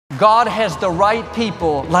God has the right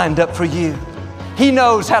people lined up for you. He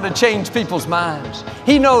knows how to change people's minds.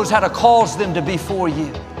 He knows how to cause them to be for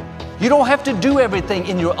you. You don't have to do everything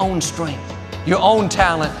in your own strength, your own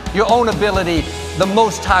talent, your own ability. The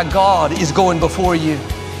Most High God is going before you.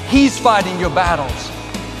 He's fighting your battles.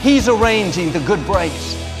 He's arranging the good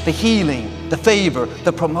breaks, the healing, the favor,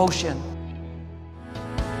 the promotion.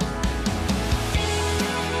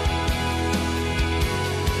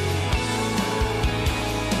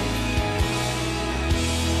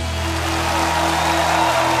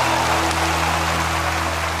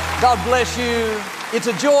 God bless you. It's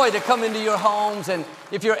a joy to come into your homes, and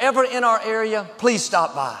if you're ever in our area, please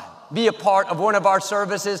stop by. Be a part of one of our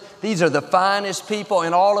services. These are the finest people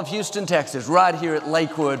in all of Houston, Texas, right here at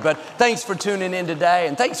Lakewood. But thanks for tuning in today,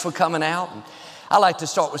 and thanks for coming out. And I like to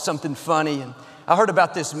start with something funny. And I heard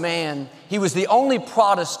about this man. He was the only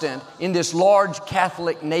Protestant in this large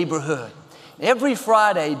Catholic neighborhood. Every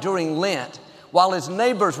Friday during Lent, while his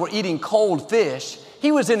neighbors were eating cold fish,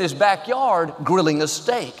 he was in his backyard grilling a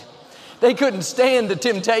steak. They couldn't stand the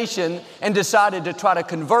temptation and decided to try to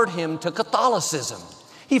convert him to Catholicism.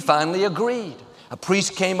 He finally agreed. A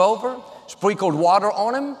priest came over, sprinkled water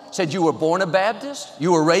on him, said, "You were born a Baptist,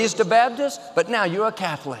 you were raised a Baptist, but now you're a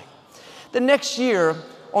Catholic." The next year,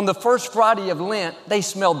 on the first Friday of Lent, they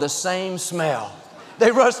smelled the same smell.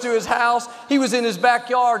 They rushed to his house. He was in his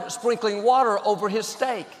backyard sprinkling water over his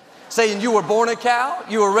steak, saying, "You were born a cow,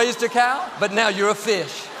 you were raised a cow, but now you're a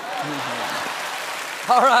fish."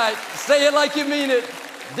 All right, say it like you mean it.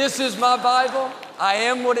 This is my Bible. I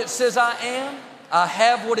am what it says I am. I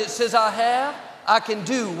have what it says I have. I can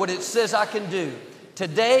do what it says I can do.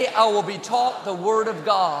 Today I will be taught the Word of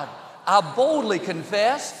God. I boldly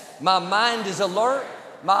confess. My mind is alert.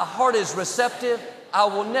 My heart is receptive. I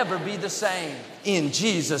will never be the same. In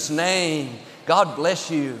Jesus' name, God bless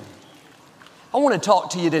you. I want to talk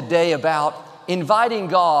to you today about inviting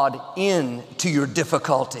God into your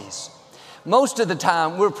difficulties. Most of the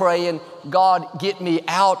time we're praying, "God, get me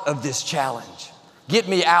out of this challenge. Get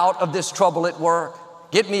me out of this trouble at work.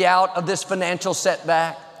 Get me out of this financial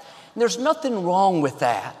setback." And there's nothing wrong with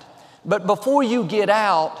that. But before you get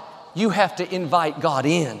out, you have to invite God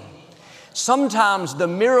in. Sometimes the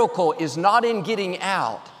miracle is not in getting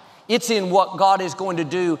out. It's in what God is going to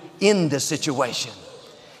do in the situation.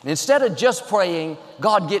 And instead of just praying,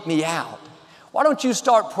 "God, get me out," why don't you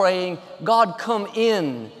start praying, "God, come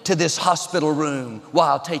in to this hospital room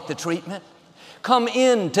while I take the treatment. Come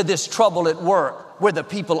into this trouble at work where the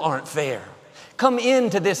people aren't fair. Come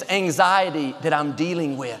into this anxiety that I'm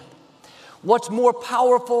dealing with." What's more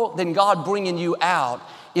powerful than God bringing you out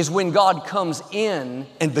is when God comes in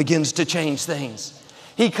and begins to change things.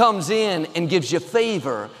 He comes in and gives you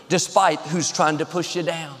favor despite who's trying to push you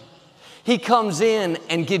down. He comes in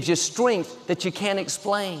and gives you strength that you can't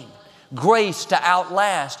explain. Grace to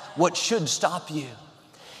outlast what should stop you.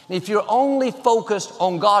 And if you're only focused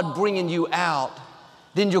on God bringing you out,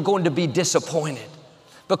 then you're going to be disappointed,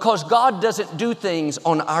 because God doesn't do things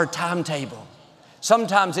on our timetable.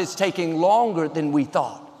 Sometimes it's taking longer than we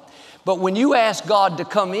thought. But when you ask God to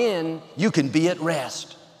come in, you can be at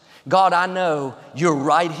rest. "God, I know you're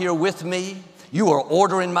right here with me. You are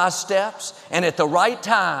ordering my steps, and at the right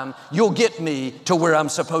time, you'll get me to where I'm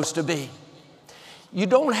supposed to be." You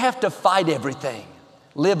don't have to fight everything,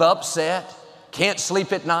 live upset, can't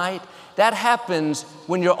sleep at night. That happens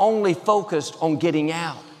when you're only focused on getting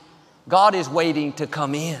out. God is waiting to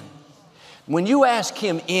come in. When you ask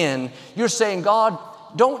Him in, you're saying, "God,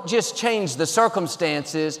 don't just change the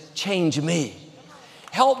circumstances, change me.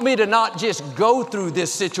 Help me to not just go through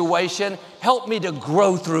this situation, help me to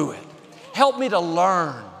grow through it. Help me to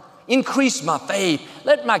learn, increase my faith,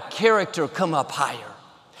 let my character come up higher."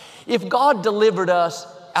 If God delivered us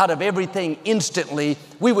out of everything instantly,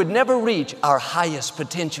 we would never reach our highest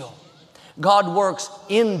potential. God works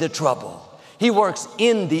in the trouble. He works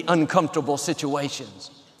in the uncomfortable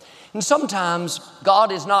situations. And sometimes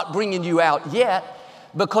God is not bringing you out yet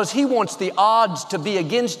because He wants the odds to be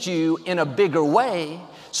against you in a bigger way.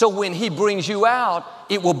 So when He brings you out,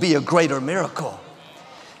 it will be a greater miracle.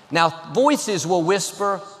 Now, voices will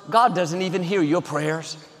whisper. God doesn't even hear your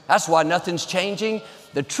prayers. That's why nothing's changing.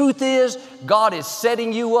 The truth is, God is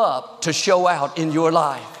setting you up to show out in your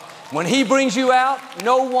life. When He brings you out,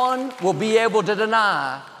 no one will be able to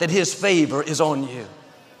deny that His favor is on you.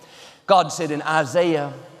 God said in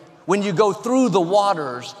Isaiah, "When you go through the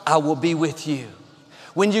waters, I will be with you.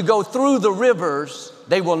 When you go through the rivers,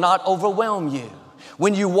 they will not overwhelm you.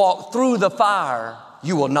 When you walk through the fire,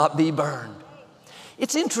 you will not be burned."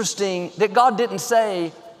 It's interesting that God didn't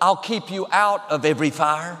say, "I'll keep you out of every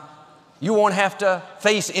fire. You won't have to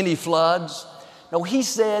face any floods." No, he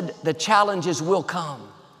said the challenges will come.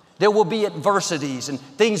 There will be adversities and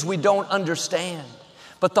things we don't understand.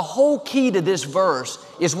 But the whole key to this verse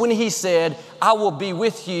is when he said, I will be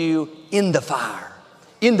with you in the fire,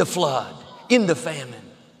 in the flood, in the famine.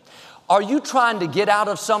 Are you trying to get out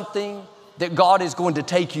of something that God is going to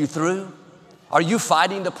take you through? Are you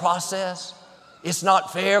fighting the process? It's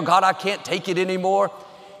not fair. God, I can't take it anymore.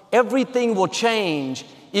 Everything will change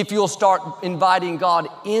if you'll start inviting God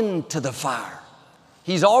into the fire.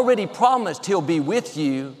 He's already promised He'll be with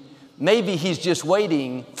you. Maybe He's just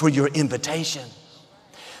waiting for your invitation.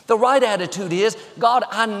 The right attitude is, God,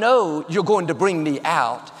 I know you're going to bring me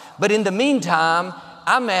out, but in the meantime,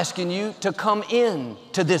 I'm asking you to come in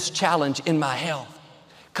to this challenge in my health.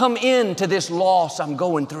 Come into this loss I'm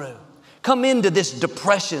going through. Come into this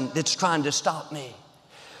depression that's trying to stop me.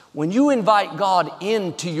 When you invite God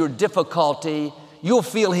into your difficulty, you'll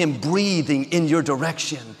feel Him breathing in your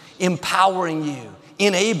direction, empowering you,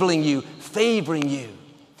 enabling you, favoring you.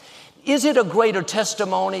 Is it a greater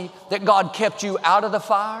testimony that God kept you out of the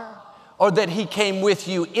fire, or that He came with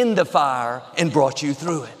you in the fire and brought you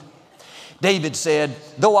through it? David said,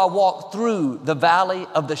 though I walk through the valley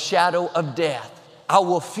of the shadow of death, I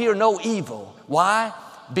will fear no evil. Why?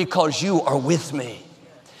 Because you are with me.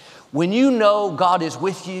 When you know God is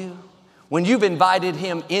with you, when you've invited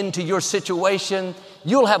Him into your situation,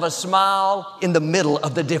 you'll have a smile in the middle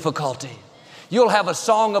of the difficulty. You'll have a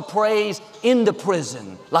song of praise in the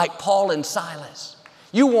prison, like Paul and Silas.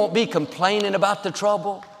 You won't be complaining about the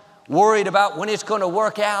trouble, worried about when it's going to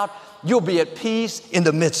work out. You'll be at peace in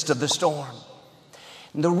the midst of the storm.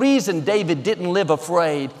 And the reason David didn't live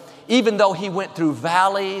afraid, even though he went through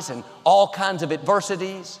valleys and all kinds of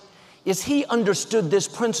adversities, is he understood this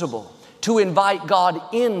principle to invite God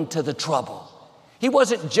into the trouble. He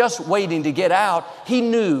wasn't just waiting to get out. He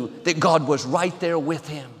knew that God was right there with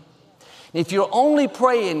him. If you're only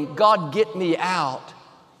praying, God, get me out,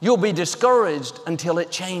 you'll be discouraged until it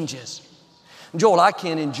changes. Joel, I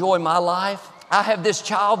can't enjoy my life. I have this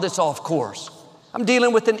child that's off course. I'm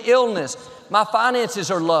dealing with an illness. My finances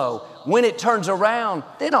are low. When it turns around,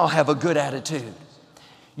 they don't have a good attitude.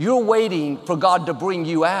 You're waiting for God to bring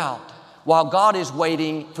you out while God is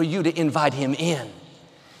waiting for you to invite Him in.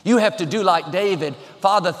 You have to do like David.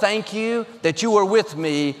 Father, thank you that you are with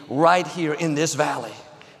me right here in this valley.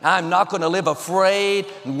 I'm not going to live afraid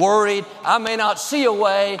and worried. I may not see a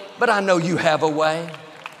way, but I know you have a way.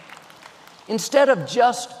 Instead of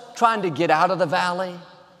just trying to get out of the valley,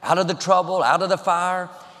 out of the trouble, out of the fire,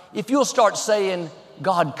 if you'll start saying,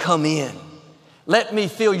 God, come in. Let me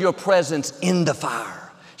feel your presence in the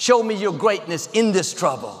fire. Show me your greatness in this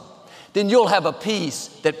trouble. Then you'll have a peace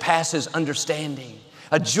that passes understanding,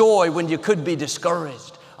 a joy when you could be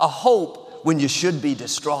discouraged, a hope when you should be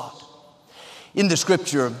distraught. In the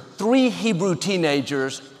scripture, 3 Hebrew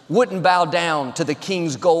teenagers wouldn't bow down to the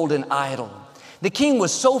king's golden idol. The king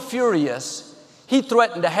was so furious, he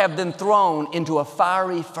threatened to have them thrown into a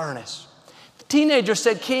fiery furnace. The teenagers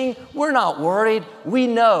said, King, we're not worried. We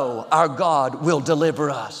know our God will deliver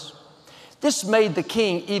us. This made the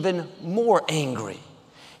king even more angry.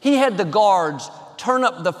 He had the guards turn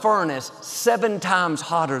up the furnace 7 times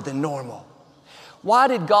hotter than normal. Why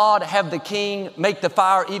did God have the king make the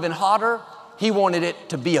fire even hotter? He wanted it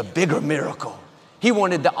to be a bigger miracle. He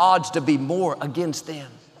wanted the odds to be more against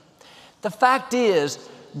them. The fact is,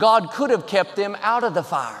 God could have kept them out of the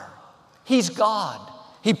fire. He's God.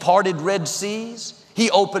 He parted Red Seas.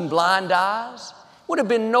 He opened blind eyes. Would have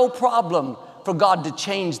been no problem for God to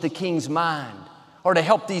change the king's mind or to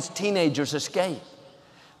help these teenagers escape.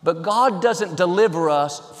 But God doesn't deliver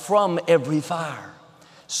us from every fire.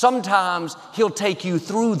 Sometimes He'll take you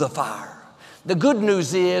through the fire. The good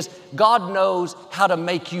news is God knows how to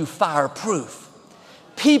make you fireproof.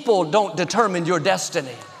 People don't determine your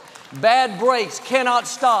destiny. Bad breaks cannot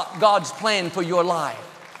stop God's plan for your life.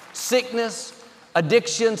 Sickness,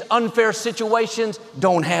 addictions, unfair situations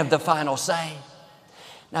don't have the final say.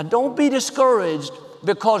 Now, don't be discouraged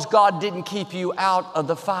because God didn't keep you out of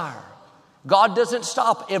the fire. God doesn't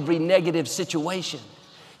stop every negative situation.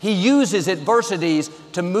 He uses adversities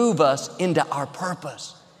to move us into our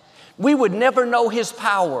purpose. We would never know His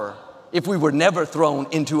power if we were never thrown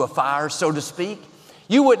into a fire, so to speak.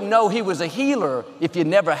 You wouldn't know He was a healer if you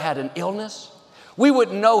never had an illness. We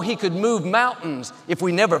wouldn't know He could move mountains if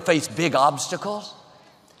we never faced big obstacles.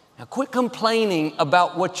 Now, quit complaining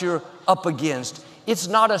about what you're up against. It's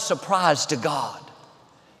not a surprise to God.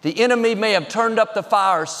 The enemy may have turned up the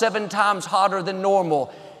fire 7 times hotter than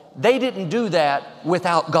normal. They didn't do that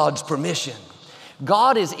without God's permission.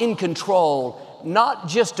 God is in control, not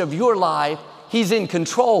just of your life, He's in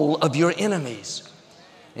control of your enemies.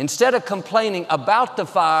 Instead of complaining about the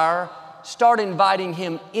fire, start inviting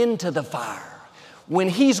him into the fire. When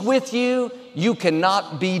he's with you, you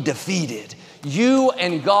cannot be defeated. You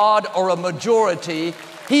and God are a majority.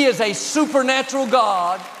 He is a supernatural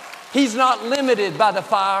God. He's not limited by the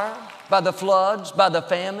fire, by the floods, by the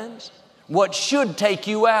famines. What should take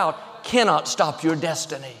you out cannot stop your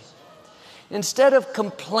destiny. Instead of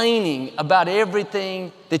complaining about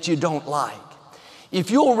everything that you don't like,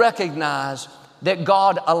 if you'll recognize that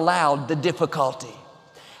God allowed the difficulty.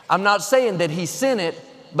 I'm not saying that he sent it,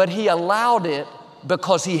 but he allowed it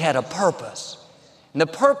because he had a purpose. And the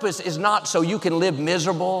purpose is not so you can live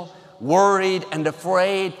miserable, worried, and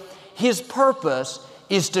afraid. His purpose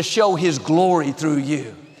is to show his glory through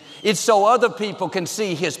you. It's so other people can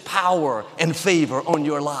see his power and favor on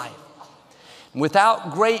your life.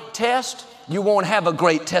 Without great tests, you won't have a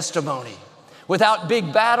great testimony. Without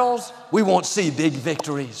big battles, we won't see big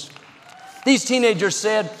victories. These teenagers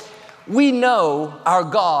said, "We know our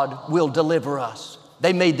God will deliver us."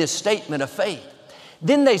 They made this statement of faith.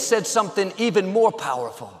 Then they said something even more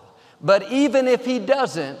powerful. "But even if he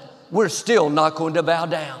doesn't, we're still not going to bow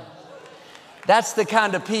down." That's the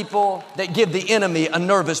kind of people that give the enemy a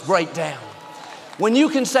nervous breakdown. When you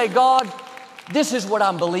can say, "God, this is what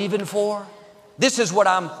I'm believing for. This is what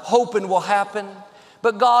I'm hoping will happen.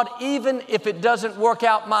 But God, even if it doesn't work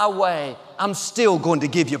out my way, I'm still going to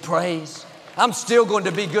give you praise. I'm still going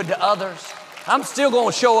to be good to others. I'm still going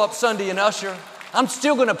to show up Sunday and usher. I'm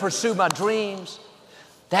still going to pursue my dreams."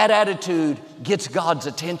 That attitude gets God's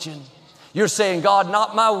attention. You're saying, "God,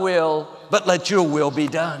 not my will, but let your will be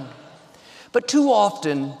done." But too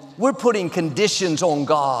often, we're putting conditions on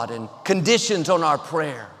God and conditions on our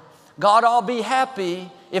prayer. "God, I'll be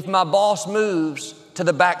happy if my boss moves to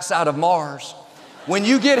the backside of Mars. When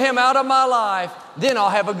you get him out of my life, then I'll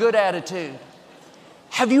have a good attitude."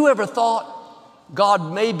 Have you ever thought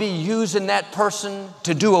God may be using that person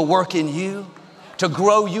to do a work in you, to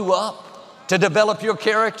grow you up, to develop your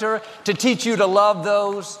character, to teach you to love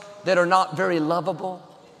those that are not very lovable?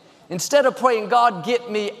 Instead of praying, "God, get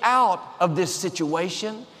me out of this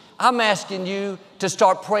situation," I'm asking you to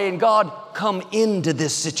start praying, "God, come into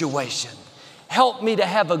this situation. Help me to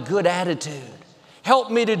have a good attitude. Help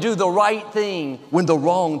me to do the right thing when the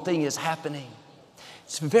wrong thing is happening."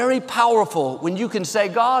 It's very powerful when you can say,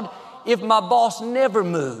 "God, if my boss never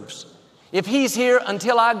moves, if he's here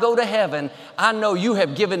until I go to heaven, I know you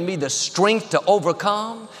have given me the strength to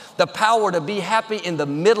overcome, the power to be happy in the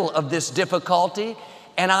middle of this difficulty,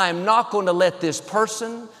 and I am not going to let this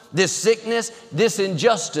person, this sickness, this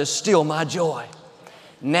injustice steal my joy."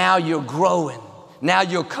 Now you're growing. Now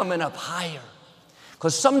you're coming up higher.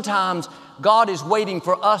 Because sometimes God is waiting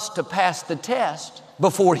for us to pass the test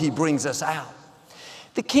before he brings us out.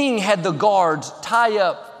 The king had the guards tie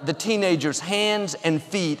up the teenagers' hands and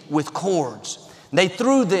feet with cords. They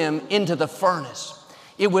threw them into the furnace.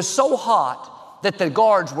 It was so hot that the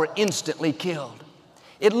guards were instantly killed.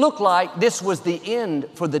 It looked like this was the end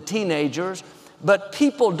for the teenagers, but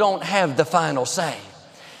people don't have the final say.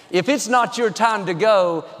 If it's not your time to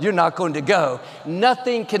go, you're not going to go.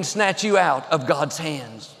 Nothing can snatch you out of God's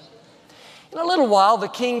hands. In a little while, the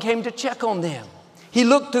king came to check on them. He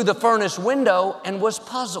looked through the furnace window and was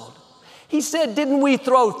puzzled. He said, "Didn't we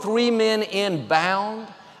throw 3 men in bound?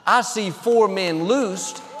 I see 4 men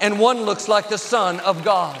loosed, and one looks like the Son of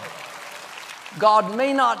God." God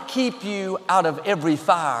may not keep you out of every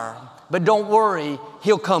fire, but don't worry,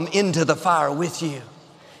 he'll come into the fire with you.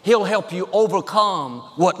 He'll help you overcome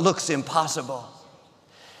what looks impossible.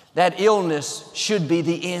 That illness should be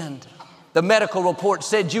the end. The medical report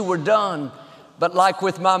said you were done, but like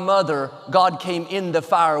with my mother, God came in the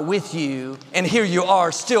fire with you, and here you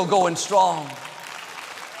are still going strong.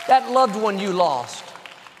 That loved one you lost,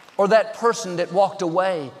 or that person that walked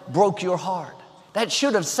away, broke your heart. That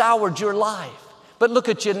should have soured your life. But look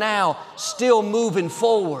at you now, still moving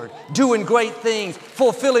forward, doing great things,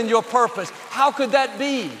 fulfilling your purpose. How could that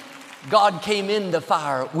be? God came in the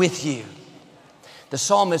fire with you. The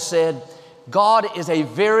psalmist said, "God is a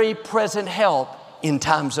very present help in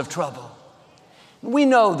times of trouble." We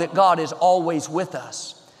know that God is always with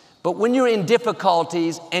us. But when you're in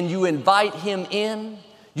difficulties and you invite him in,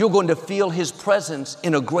 you're going to feel his presence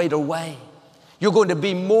in a greater way. You're going to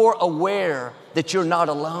be more aware that you're not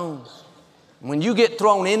alone. When you get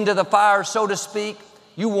thrown into the fire, so to speak,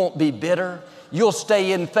 you won't be bitter. You'll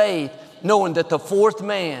stay in faith, knowing that the 4th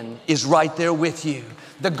man is right there with you.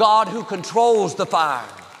 The God who controls the fire,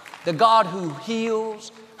 the God who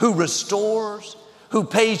heals, who restores, who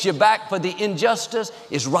pays you back for the injustice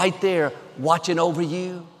is right there watching over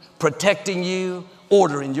you, protecting you,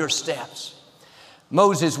 ordering your steps.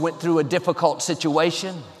 Moses went through a difficult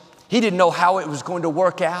situation. He didn't know how it was going to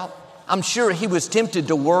work out. I'm sure he was tempted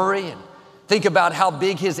to worry and think about how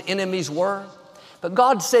big his enemies were. But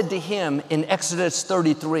God said to him in Exodus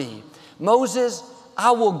 33, Moses,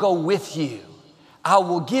 I will go with you. I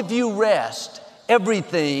will give you rest.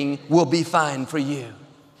 Everything will be fine for you.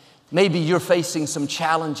 Maybe you're facing some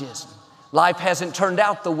challenges. Life hasn't turned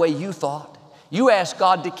out the way you thought. You asked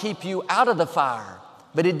God to keep you out of the fire,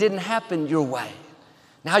 but it didn't happen your way.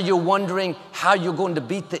 Now you're wondering how you're going to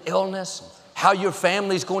beat the illness, how your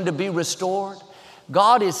family's going to be restored.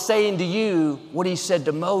 God is saying to you what he said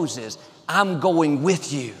to Moses, I'm going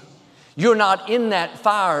with you. You're not in that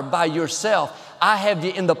fire by yourself. I have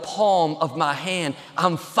you in the palm of my hand.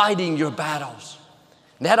 I'm fighting your battles.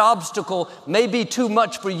 That obstacle may be too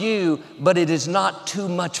much for you, but it is not too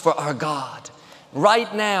much for our God.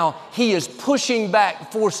 Right now, he is pushing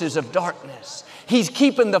back forces of darkness. He's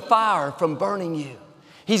keeping the fire from burning you.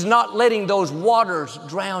 He's not letting those waters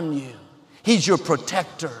drown you. He's your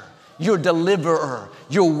protector, your deliverer,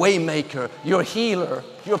 your waymaker, your healer,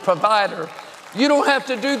 your provider. You don't have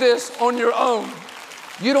to do this on your own.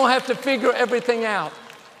 You don't have to figure everything out.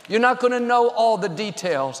 You're not going to know all the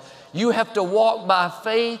details. You have to walk by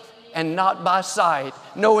faith and not by sight,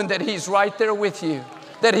 knowing that he's right there with you,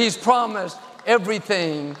 that he's promised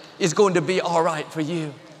everything is going to be all right for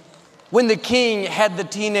you. When the king had the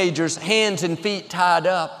teenagers' hands and feet tied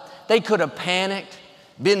up, they could have panicked,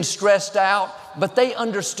 been stressed out, but they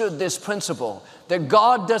understood this principle, that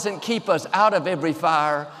God doesn't keep us out of every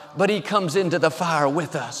fire, but he comes into the fire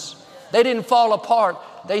with us. They didn't fall apart.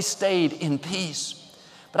 They stayed in peace.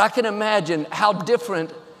 But I can imagine how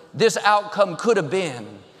different this outcome could have been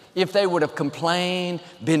if they would have complained,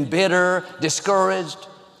 been bitter, discouraged.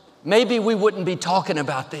 Maybe we wouldn't be talking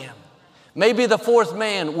about them. Maybe the fourth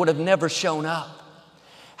man would have never shown up.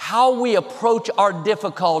 How we approach our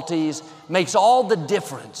difficulties makes all the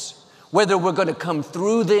difference, whether we're going to come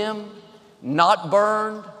through them, not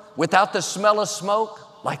burned, without the smell of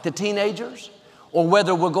smoke, like the teenagers, or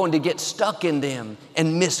whether we're going to get stuck in them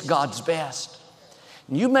and miss God's best.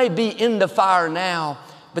 You may be in the fire now,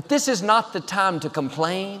 but this is not the time to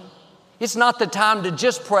complain. It's not the time to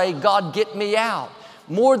just pray, God, get me out.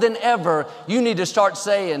 More than ever, you need to start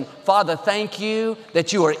saying, Father, thank you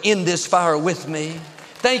that you are in this fire with me.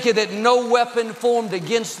 Thank you that no weapon formed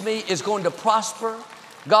against me is going to prosper.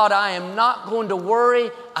 God, I am not going to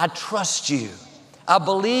worry. I trust you. I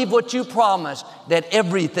believe what you promised, that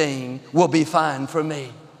everything will be fine for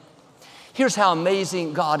me. Here's how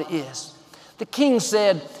amazing God is. The king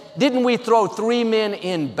said, didn't we throw 3 men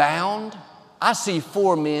in bound? I see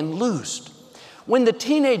 4 men loosed. When the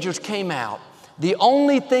teenagers came out, the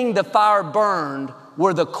only thing the fire burned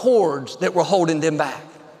were the cords that were holding them back.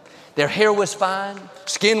 Their hair was fine,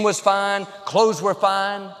 skin was fine, clothes were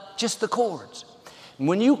fine, just the cords. And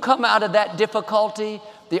when you come out of that difficulty,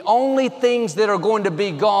 the only things that are going to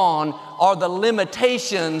be gone are the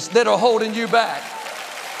limitations that are holding you back.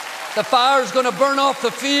 The fire is going to burn off the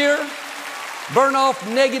fear, burn off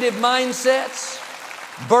negative mindsets,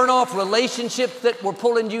 burn off relationships that were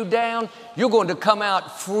pulling you down. You're going to come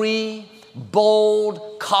out free,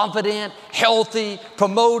 bold, confident, healthy,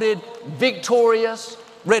 promoted, victorious,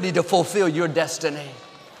 ready to fulfill your destiny.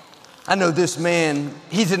 I know this man,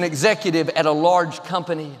 he's an executive at a large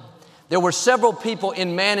company. There were several people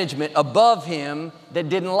in management above him that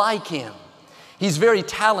didn't like him. He's very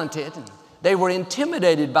talented, and they were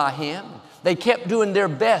intimidated by him. They kept doing their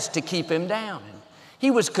best to keep him down. And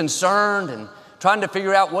he was concerned and trying to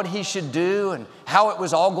figure out what he should do and how it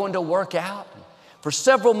was all going to work out. For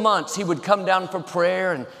several months, he would come down for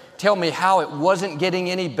prayer and tell me how it wasn't getting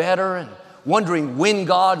any better and wondering when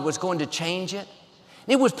God was going to change it.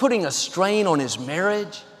 It was putting a strain on his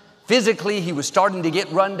marriage. Physically, he was starting to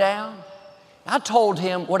get run down. I told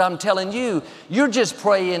him what I'm telling you. You're just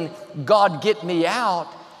praying, God, get me out.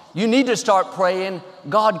 You need to start praying,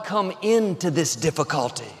 God, come into this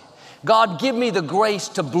difficulty. God, give me the grace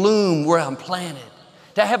to bloom where I'm planted,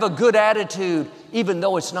 to have a good attitude even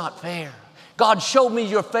though it's not fair. God, show me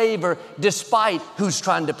your favor despite who's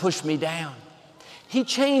trying to push me down. He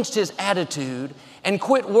changed his attitude and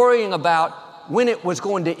quit worrying about when it was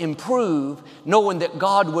going to improve, knowing that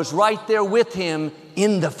God was right there with him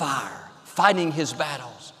in the fire, fighting his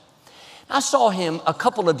battles. I saw him a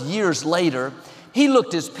couple of years later. He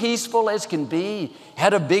looked as peaceful as can be,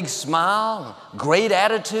 had a big smile, great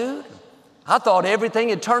attitude. I thought everything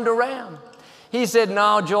had turned around. He said,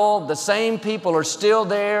 no, Joel, the same people are still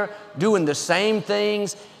there doing the same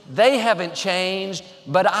things. They haven't changed,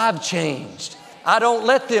 but I've changed. I don't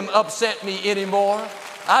let them upset me anymore.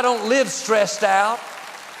 I don't live stressed out.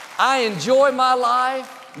 I enjoy my life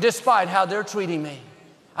despite how they're treating me.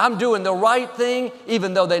 I'm doing the right thing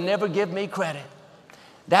even though they never give me credit.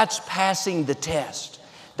 That's passing the test.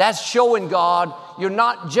 That's showing God you're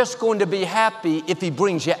not just going to be happy if He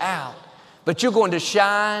brings you out, but you're going to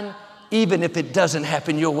shine even if it doesn't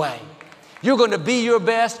happen your way. You're going to be your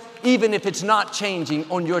best even if it's not changing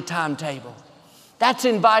on your timetable. That's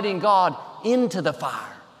inviting God into the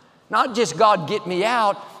fire. Not just God get me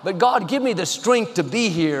out, but God give me the strength to be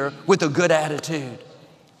here with a good attitude.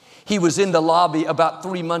 He was in the lobby about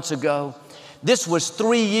 3 months ago. This was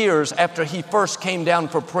 3 years after he first came down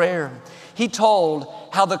for prayer. He told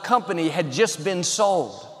how the company had just been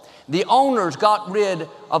sold. The owners got rid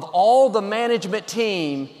of all the management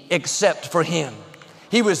team except for him.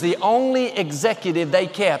 He was the only executive they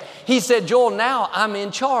kept. He said, Joel, now I'm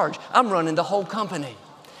in charge. I'm running the whole company.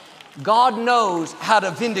 God knows how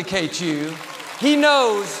to vindicate you. He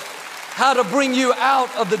knows how to bring you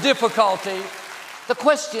out of the difficulty. The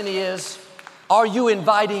question is, are you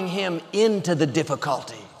inviting Him into the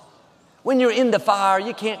difficulty? When you're in the fire,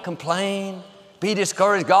 you can't complain, be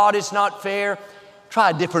discouraged. God, it's not fair.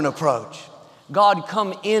 Try a different approach. God,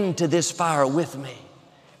 come into this fire with me.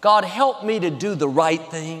 God, help me to do the right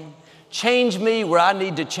thing. Change me where I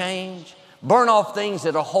need to change. Burn off things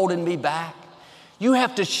that are holding me back. You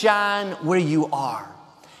have to shine where you are.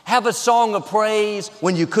 Have a song of praise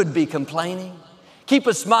when you could be complaining. Keep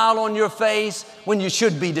a smile on your face when you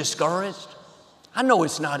should be discouraged. I know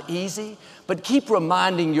it's not easy, but keep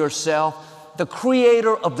reminding yourself the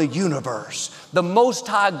Creator of the universe, the Most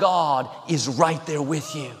High God, is right there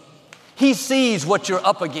with you. He sees what you're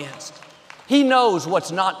up against. He knows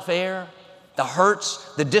what's not fair, the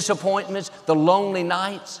hurts, the disappointments, the lonely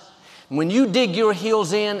nights. When you dig your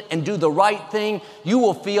heels in and do the right thing, you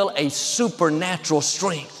will feel a supernatural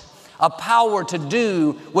strength, a power to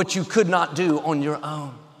do what you could not do on your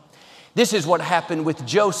own. This is what happened with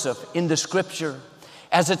Joseph in the scripture.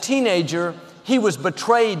 As a teenager, he was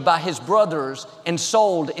betrayed by his brothers and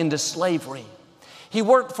sold into slavery. He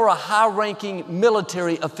worked for a high-ranking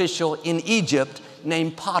military official in Egypt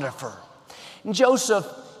named Potiphar. And Joseph,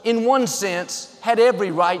 in one sense, had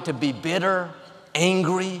every right to be bitter,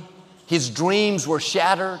 angry. His dreams were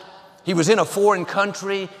shattered. He was in a foreign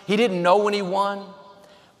country. He didn't know anyone.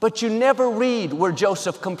 But you never read where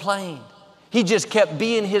Joseph complained. He just kept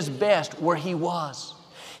being his best where he was.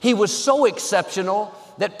 He was so exceptional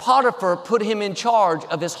that Potiphar put him in charge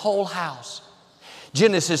of his whole house.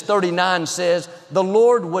 Genesis 39 says, the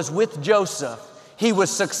Lord was with Joseph. He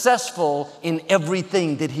was successful in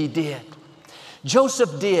everything that he did.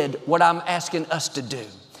 Joseph did what I'm asking us to do.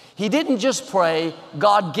 He didn't just pray,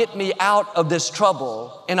 God, get me out of this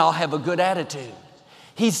trouble and I'll have a good attitude.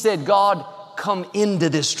 He said, God, come into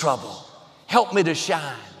this trouble. Help me to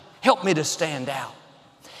shine. Help me to stand out.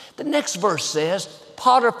 The next verse says,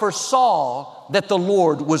 Potiphar saw that the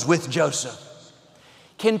Lord was with Joseph.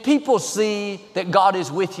 Can people see that God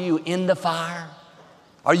is with you in the fire?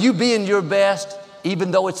 Are you being your best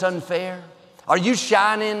even though it's unfair? Are you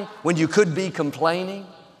shining when you could be complaining?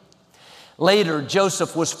 Later,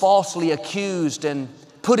 Joseph was falsely accused and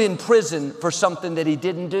put in prison for something that he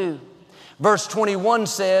didn't do. Verse 21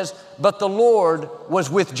 says, but the Lord was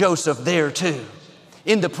with Joseph there too.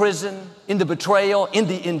 In the prison, in the betrayal, in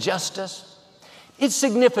the injustice. It's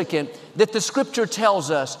significant that the scripture tells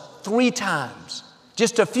us 3 times,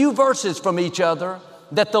 just a few verses from each other,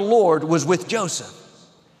 that the Lord was with Joseph.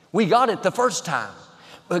 We got it the first time,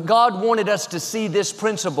 but God wanted us to see this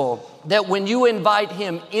principle that when you invite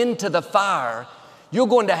Him into the fire, you're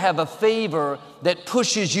going to have a favor that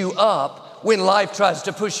pushes you up when life tries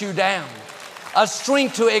to push you down. A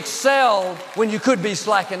strength to excel when you could be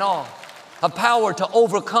slacking off. A power to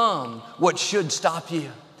overcome what should stop you.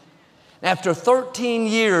 After 13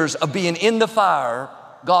 years of being in the fire,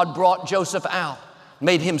 God brought Joseph out,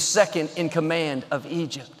 made him second in command of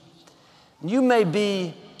Egypt. You may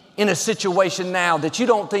be in a situation now that you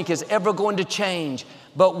don't think is ever going to change,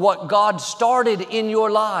 but what God started in your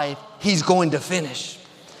life, He's going to finish.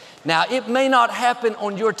 Now, it may not happen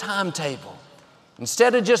on your timetable.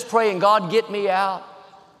 Instead of just praying, God, get me out,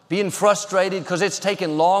 being frustrated because it's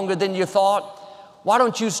taken longer than you thought, why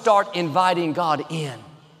don't you start inviting God in?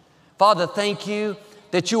 Father, thank you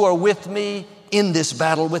that you are with me in this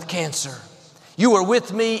battle with cancer. You are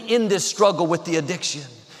with me in this struggle with the addiction.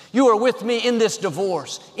 You are with me in this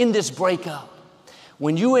divorce, in this breakup.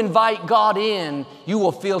 When you invite God in, you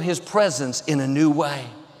will feel His presence in a new way.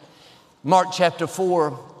 Mark chapter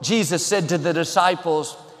 4, Jesus said to the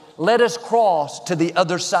disciples, let us cross to the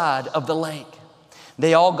other side of the lake.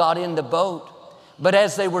 They all got in the boat, but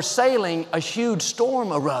as they were sailing, a huge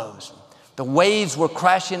storm arose. The waves were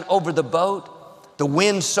crashing over the boat, the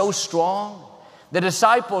wind so strong. The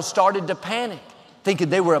disciples started to panic, thinking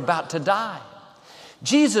they were about to die.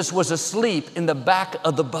 Jesus was asleep in the back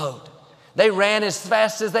of the boat. They ran as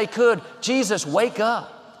fast as they could. Jesus, wake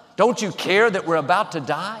up. Don't you care that we're about to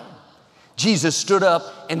die? Jesus stood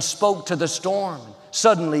up and spoke to the storm.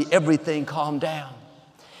 Suddenly, everything calmed down.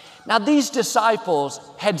 Now, these disciples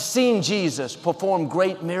had seen Jesus perform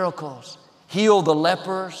great miracles, heal the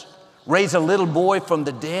lepers, raise a little boy from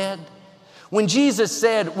the dead. When Jesus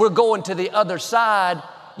said, we're going to the other side,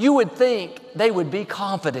 you would think they would be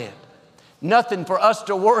confident. Nothing for us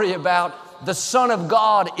to worry about. The Son of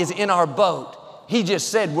God is in our boat. He just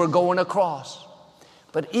said we're going across.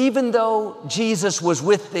 But even though Jesus was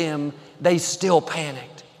with them, they still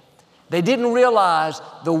panicked. They didn't realize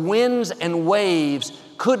the winds and waves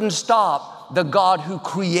couldn't stop the God who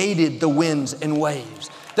created the winds and waves.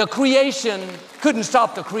 The creation couldn't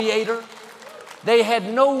stop the Creator. They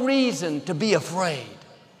had no reason to be afraid.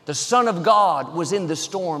 The Son of God was in the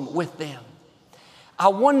storm with them. I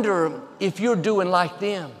wonder if you're doing like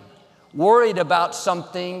them, worried about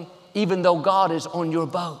something even though God is on your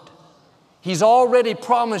boat. He's already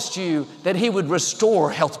promised you that He would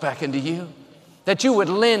restore health back into you, that you would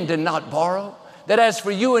lend and not borrow, that as for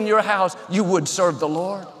you and your house, you would serve the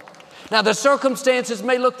Lord. Now, the circumstances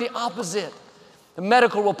may look the opposite. The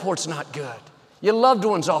medical report's not good. Your loved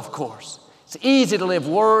one's off course. It's easy to live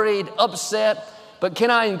worried, upset, but can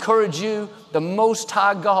I encourage you, the Most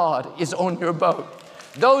High God is on your boat.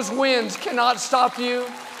 Those winds cannot stop you.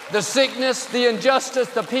 The sickness, the injustice,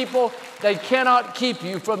 the people, they cannot keep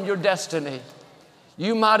you from your destiny.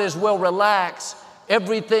 You might as well relax.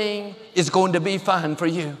 Everything is going to be fine for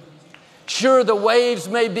you. Sure, the waves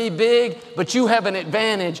may be big, but you have an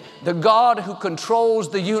advantage. The God who controls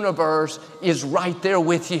the universe is right there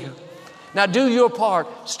with you. Now do your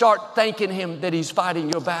part. Start thanking Him that He's fighting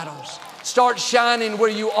your battles. Start shining where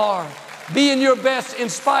you are. Being your best in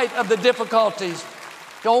spite of the difficulties.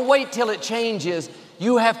 Don't wait till it changes.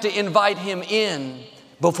 You have to invite Him in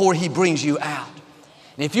before He brings you out.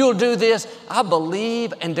 And if you'll do this, I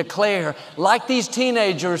believe and declare, like these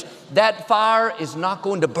teenagers, that fire is not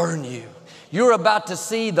going to burn you. You're about to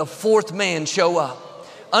see the fourth man show up.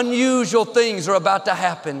 Unusual things are about to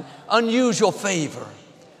happen. Unusual favor,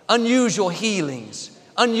 unusual healings,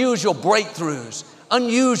 unusual breakthroughs,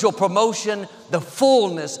 unusual promotion, the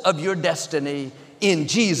fullness of your destiny in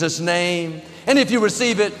Jesus' name. And if you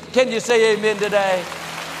receive it, can you say amen today?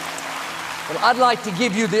 Well, I'd like to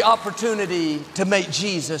give you the opportunity to make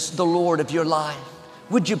Jesus the Lord of your life.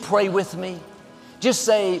 Would you pray with me? Just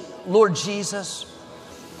say, Lord Jesus,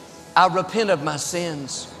 I repent of my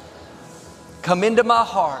sins. Come into my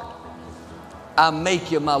heart. I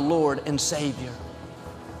make you my Lord and Savior.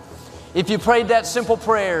 If you prayed that simple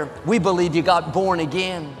prayer, we believe you got born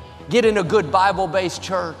again. Get in a good Bible-based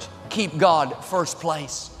church. Keep God first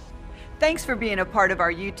place. Thanks for being a part of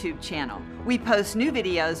our YouTube channel. We post new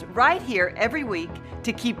videos right here every week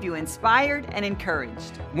to keep you inspired and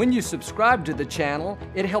encouraged. When you subscribe to the channel,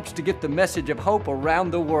 it helps to get the message of hope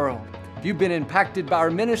around the world. If you've been impacted by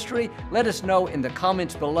our ministry, let us know in the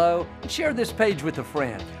comments below and share this page with a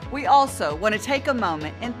friend. We also want to take a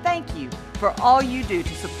moment and thank you for all you do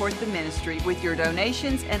to support the ministry with your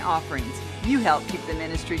donations and offerings. You help keep the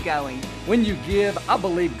ministry going. When you give, I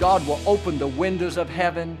believe God will open the windows of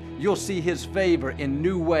heaven. You'll see His favor in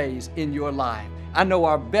new ways in your life. I know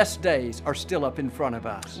our best days are still up in front of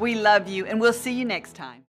us. We love you, and we'll see you next time.